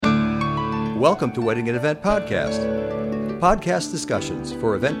Welcome to Wedding and Event Podcast. Podcast discussions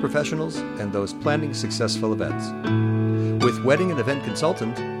for event professionals and those planning successful events. With wedding and event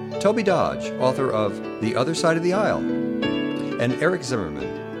consultant, Toby Dodge, author of The Other Side of the Aisle, and Eric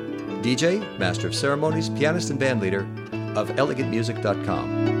Zimmerman, DJ, Master of Ceremonies, pianist and bandleader of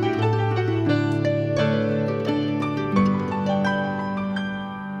elegantmusic.com.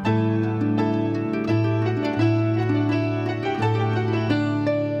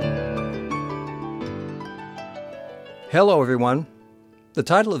 Hello, everyone. The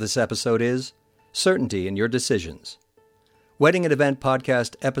title of this episode is Certainty in Your Decisions. Wedding and Event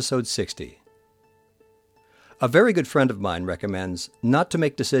Podcast, Episode 60. A very good friend of mine recommends not to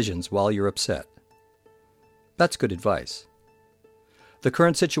make decisions while you're upset. That's good advice. The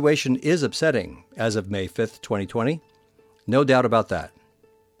current situation is upsetting as of May 5th, 2020. No doubt about that.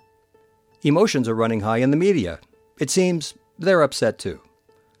 Emotions are running high in the media. It seems they're upset too.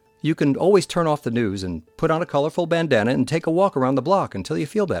 You can always turn off the news and put on a colorful bandana and take a walk around the block until you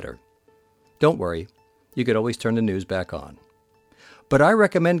feel better. Don't worry, you could always turn the news back on. But I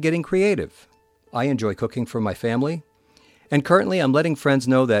recommend getting creative. I enjoy cooking for my family, and currently I'm letting friends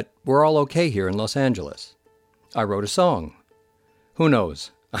know that we're all okay here in Los Angeles. I wrote a song. Who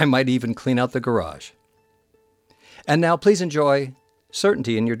knows, I might even clean out the garage. And now please enjoy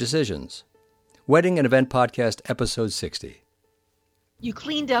Certainty in Your Decisions. Wedding and Event Podcast, Episode 60. You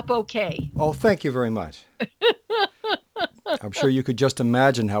cleaned up okay. Oh, thank you very much. I'm sure you could just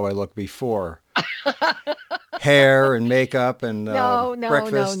imagine how I looked before. Hair and makeup and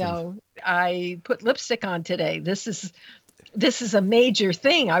breakfast. No. I put lipstick on today. This is a major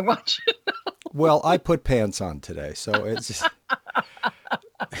thing. I want you to know. Well, I put pants on today, so it's just...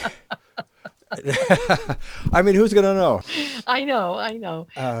 I mean, who's going to know? I know.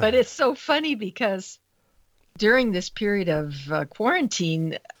 But it's so funny because during this period of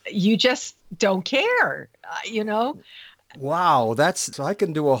quarantine, you just don't care, Wow, so I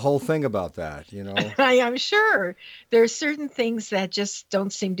can do a whole thing about that, I'm sure there's certain things that just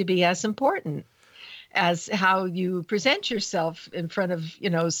don't seem to be as important as how you present yourself in front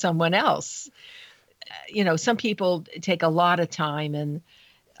of, someone else. Some people take a lot of time, and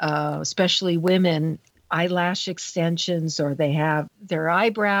especially women, eyelash extensions, or they have their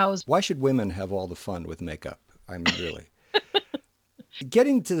eyebrows. Why should women have all the fun with makeup? I mean, really.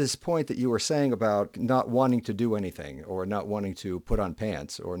 Getting to this point that you were saying about not wanting to do anything, or not wanting to put on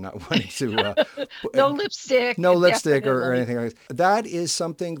pants, or not wanting to... no lipstick. No lipstick or anything like that. That is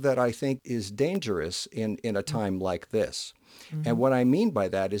something that I think is dangerous in a time like this. Mm-hmm. And what I mean by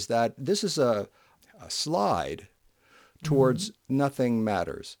that is that this is a slide towards nothing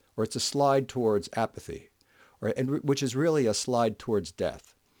matters, or it's a slide towards apathy, which is really a slide towards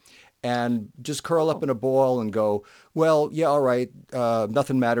death. And just curl up in a ball and go, well, yeah, all right,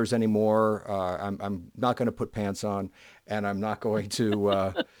 nothing matters anymore. I'm not going to put pants on, and I'm not going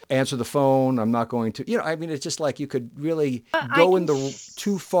to answer the phone. I'm not going to, it's just like you could really go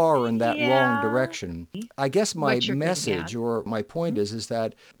too far in that wrong direction. I guess my message or my point is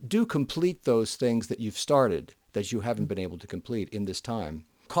that do complete those things that you've started that you haven't been able to complete in this time.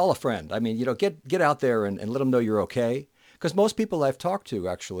 Call a friend. I mean, get out there and let them know you're okay. Because most people I've talked to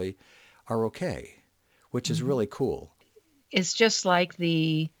actually are okay, which is really cool. It's just like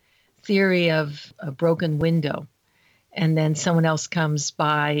the theory of a broken window. And then someone else comes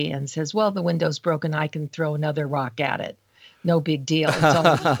by and says, well, the window's broken. I can throw another rock at it. No big deal. It's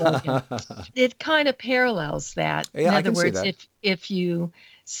already broken. It kind of parallels that. Yeah, in I other can words, see that. if you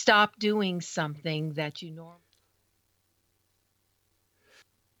stop doing something that you normally...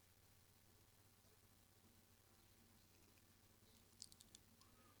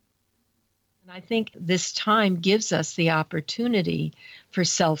 I think this time gives us the opportunity for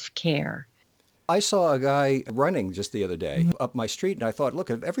self-care. I saw a guy running just the other day up my street, and I thought, look,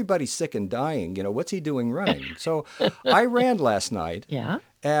 if everybody's sick and dying, what's he doing running? So I ran last night,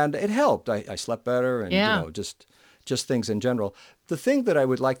 and it helped. I slept better, and just things in general. The thing that I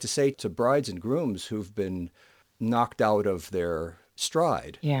would like to say to brides and grooms who've been knocked out of their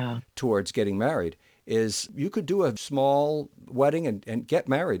stride towards getting married is you could do a small wedding and get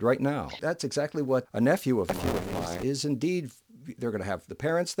married right now. That's exactly what a nephew of mine is indeed. They're going to have the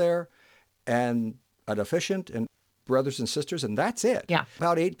parents there and an officiant and brothers and sisters, and that's it. Yeah.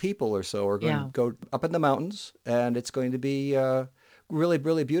 About 8 people or so are going to go up in the mountains, and it's going to be really,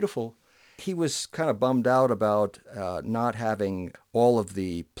 really beautiful. He was kind of bummed out about not having all of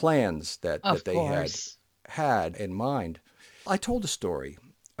the plans that they had in mind. I told a story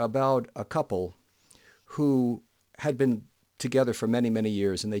about a couple who had been together for many, many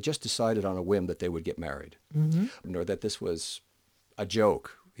years, and they just decided on a whim that they would get married, or that this was a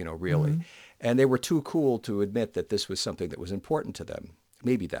joke, really. And they were too cool to admit that this was something that was important to them.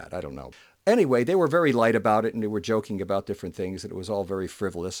 Maybe that, I don't know. Anyway, they were very light about it, and they were joking about different things, and it was all very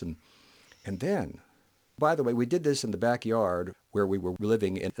frivolous. And then, by the way, we did this in the backyard where we were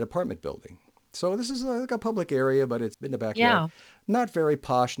living in an apartment building. So this is like a public area, but it's in the backyard. Yeah. Not very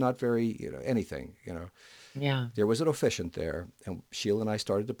posh, not very, anything, Yeah. There was an officiant there, and Sheila and I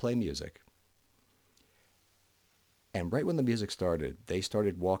started to play music. And right when the music started, they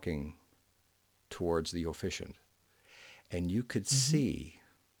started walking towards the officiant. And you could see,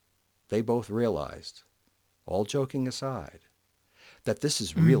 they both realized, all joking aside, that this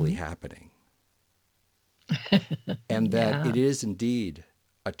is really happening. And that it is indeed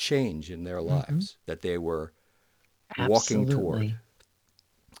a change in their lives that they were walking toward.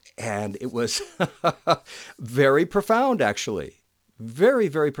 And it was very profound, actually. Very,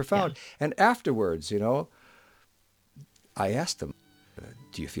 very profound. Yeah. And afterwards, I asked them,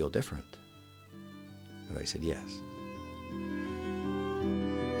 do you feel different? And they said, yes.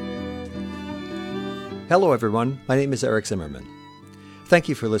 Hello, everyone. My name is Eric Zimmerman. Thank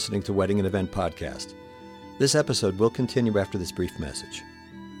you for listening to Wedding and Event Podcast. This episode will continue after this brief message.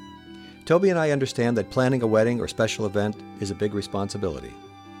 Toby and I understand that planning a wedding or special event is a big responsibility.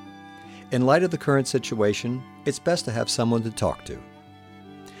 In light of the current situation, it's best to have someone to talk to.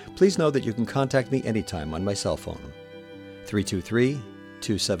 Please know that you can contact me anytime on my cell phone,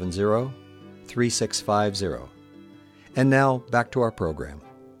 323-270-3650. And now, back to our program.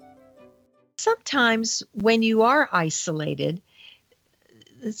 Sometimes when you are isolated,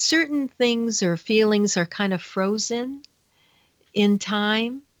 certain things or feelings are kind of frozen in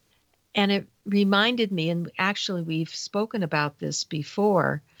time. And it reminded me, and actually we've spoken about this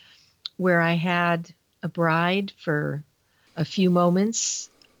before, where I had a bride for a few moments.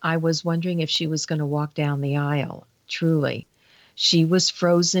 I was wondering if she was going to walk down the aisle. Truly, she was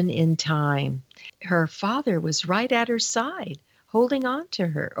frozen in time. Her father was right at her side, holding on to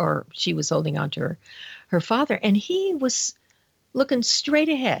her, or she was holding on to her father, and he was looking straight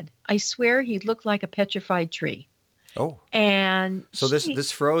ahead. I swear he looked like a petrified tree. Oh. And so this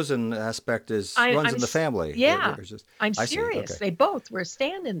frozen aspect runs in the family. Yeah. I'm I serious. Okay. They both were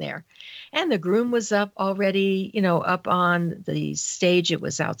standing there. And the groom was up already, up on the stage. It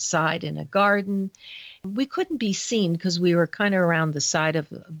was outside in a garden. We couldn't be seen because we were kind of around the side of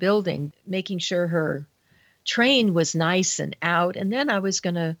the building, making sure her train was nice and out. And then I was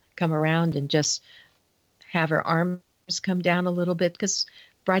going to come around and just have her arms come down a little bit, because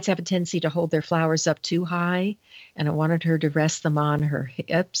brides have a tendency to hold their flowers up too high, and I wanted her to rest them on her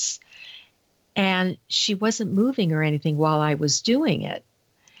hips. And she wasn't moving or anything while I was doing it.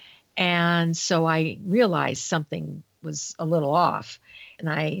 And so I realized something was a little off. And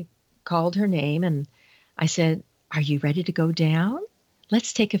I called her name and I said, "Are you ready to go down?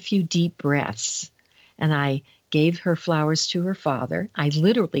 Let's take a few deep breaths." And I gave her flowers to her father. I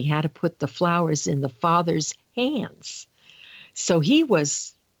literally had to put the flowers in the father's hands. So he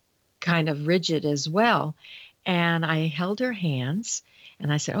was kind of rigid as well. And I held her hands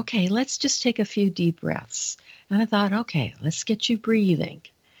and I said, "Okay, let's just take a few deep breaths." And I thought, okay, let's get you breathing.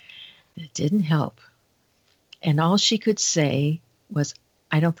 It didn't help. And all she could say was,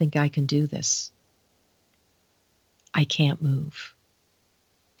 "I don't think I can do this. I can't move."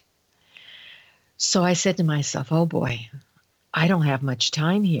 So I said to myself, oh boy, I don't have much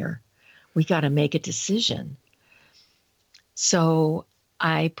time here. We got to make a decision. So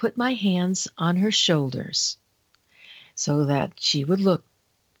I put my hands on her shoulders so that she would look,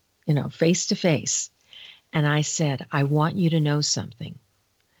 face to face. And I said, "I want you to know something.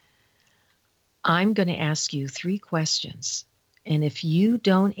 I'm going to ask you 3 questions. And if you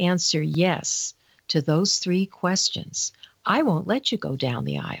don't answer yes to those 3 questions, I won't let you go down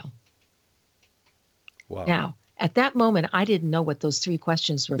the aisle." Wow. Now, at that moment, I didn't know what those 3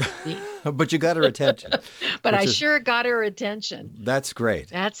 questions were going to be. But you got her attention. But I sure got her attention. That's great.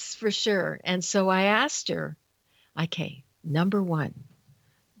 That's for sure. And so I asked her, okay, number 1,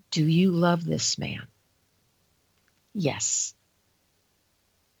 do you love this man? Yes.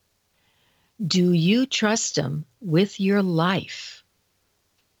 Do you trust him with your life?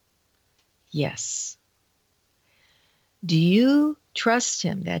 Yes. Do you trust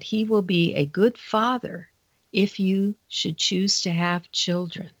him that he will be a good father if you should choose to have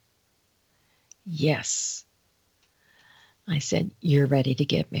children? Yes. I said, "You're ready to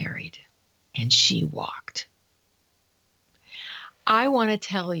get married." And she walked. I want to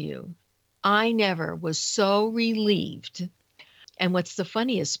tell you, I never was so relieved. And what's the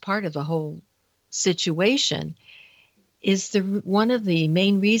funniest part of the whole situation is one of the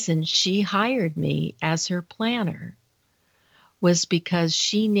main reasons she hired me as her planner was because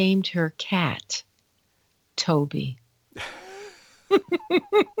she named her cat Toby.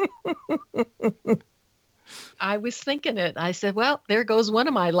 I was thinking it. I said, well, there goes one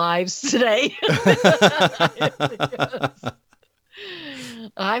of my lives today.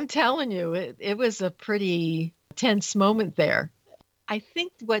 I'm telling you, it was a pretty tense moment there. I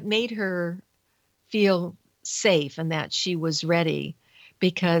think what made her feel safe and that she was ready,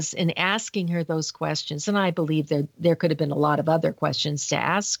 because in asking her those questions, and I believe that there could have been a lot of other questions to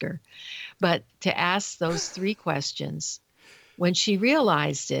ask her, but to ask those 3 questions, when she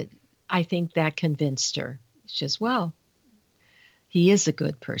realized it, I think that convinced her. She says, well, he is a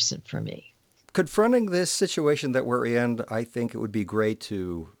good person for me. Confronting this situation that we're in, I think it would be great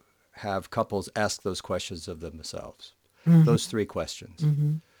to have couples ask those questions of themselves, those 3 questions.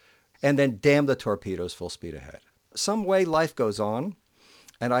 And then damn the torpedoes, full speed ahead. Some way life goes on,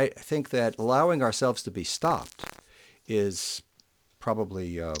 and I think that allowing ourselves to be stopped is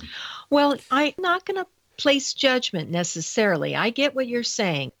probably... Well, I'm not going to place judgment necessarily. I get what you're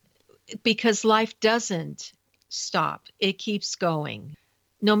saying, because life doesn't stop. It keeps going.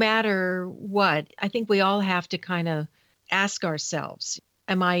 No matter what, I think we all have to kind of ask ourselves,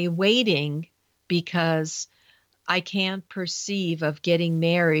 am I waiting because I can't perceive of getting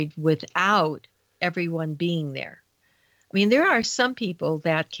married without everyone being there? I mean, there are some people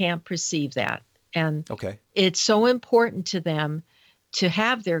that can't perceive that. And it's so important to them to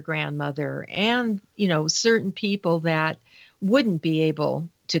have their grandmother and, certain people that wouldn't be able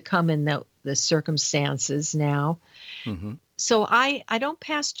to come in the circumstances now. So I don't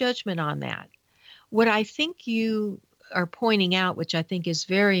pass judgment on that. What I think you are pointing out, which I think is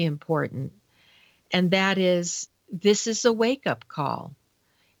very important, and that is, this is a wake-up call,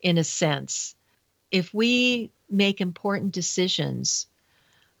 in a sense. If we make important decisions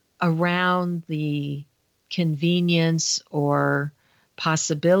around the convenience or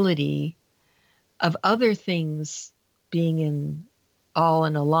possibility of other things being all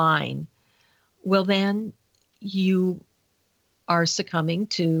in a line, well, then you are succumbing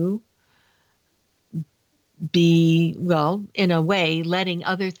to be, well, in a way, letting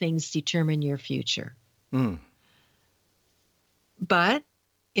other things determine your future. But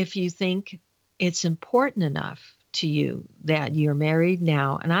if you think it's important enough to you that you're married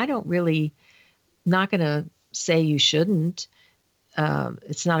now, and I don't really, not going to say you shouldn't,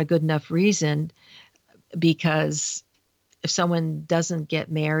 it's not a good enough reason, because if someone doesn't get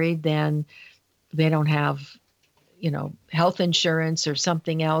married, then they don't have, health insurance or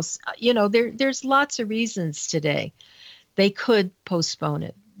something else. There's lots of reasons today. They could postpone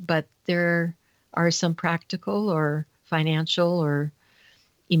it, but there are some practical or financial or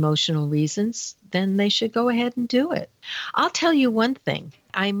emotional reasons, then they should go ahead and do it. I'll tell you one thing.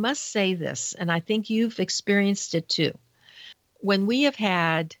 I must say this, and I think you've experienced it too. When we have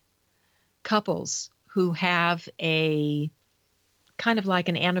had couples who have a kind of like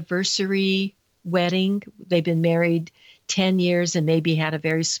an anniversary wedding, they've been married 10 years and maybe had a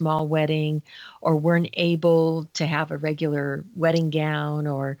very small wedding, or weren't able to have a regular wedding gown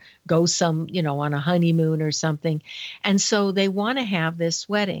or go on a honeymoon or something. And so they want to have this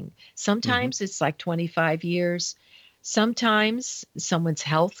wedding. Sometimes it's like 25 years. Sometimes someone's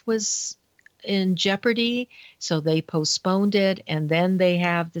health was in jeopardy, so they postponed it, and then they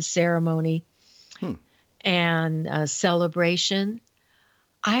have the ceremony and a celebration.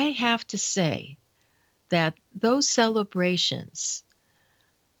 I have to say that those celebrations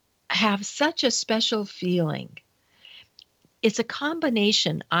have such a special feeling. It's a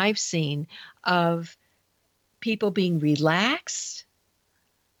combination I've seen of people being relaxed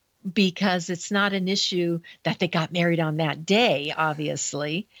because it's not an issue that they got married on that day,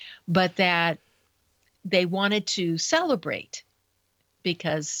 obviously, but that they wanted to celebrate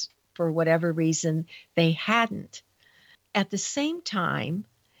because for whatever reason they hadn't. At the same time,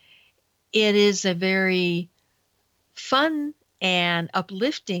 it is a very fun and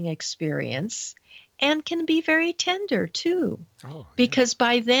uplifting experience, and can be very tender too. Because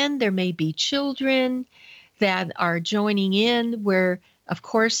by then there may be children that are joining in where, of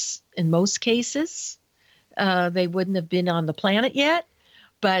course, in most cases, they wouldn't have been on the planet yet,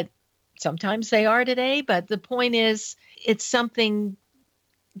 but sometimes they are today. But the point is, it's something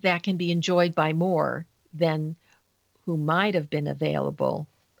that can be enjoyed by more than who might have been available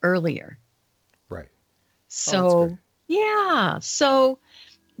earlier. Right. So, so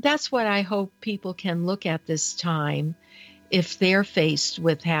that's what I hope people can look at this time if they're faced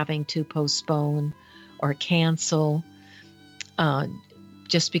with having to postpone or cancel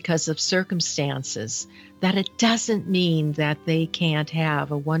just because of circumstances, that it doesn't mean that they can't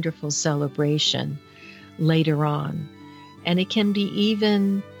have a wonderful celebration later on. And it can be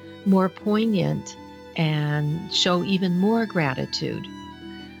even more poignant and show even more gratitude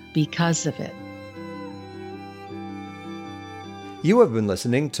because of it. You have been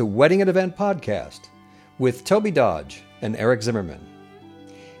listening to Wedding at Event Podcast with Toby Dodge and Eric Zimmerman.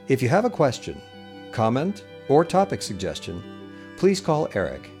 If you have a question, comment, or topic suggestion, please call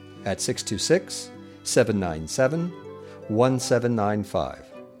Eric at 626-797-1795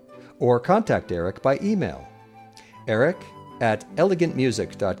 or contact Eric by email,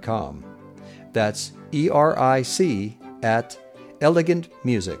 eric@elegantmusic.com. That's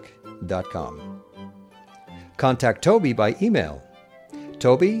ERIC@elegantmusic.com. Contact Toby by email,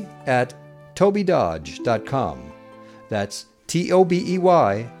 toby@tobydodge.com. That's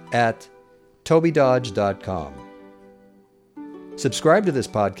TOBEY@tobydodge.com. Subscribe to this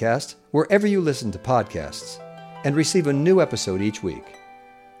podcast wherever you listen to podcasts and receive a new episode each week.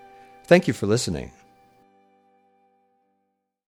 Thank you for listening.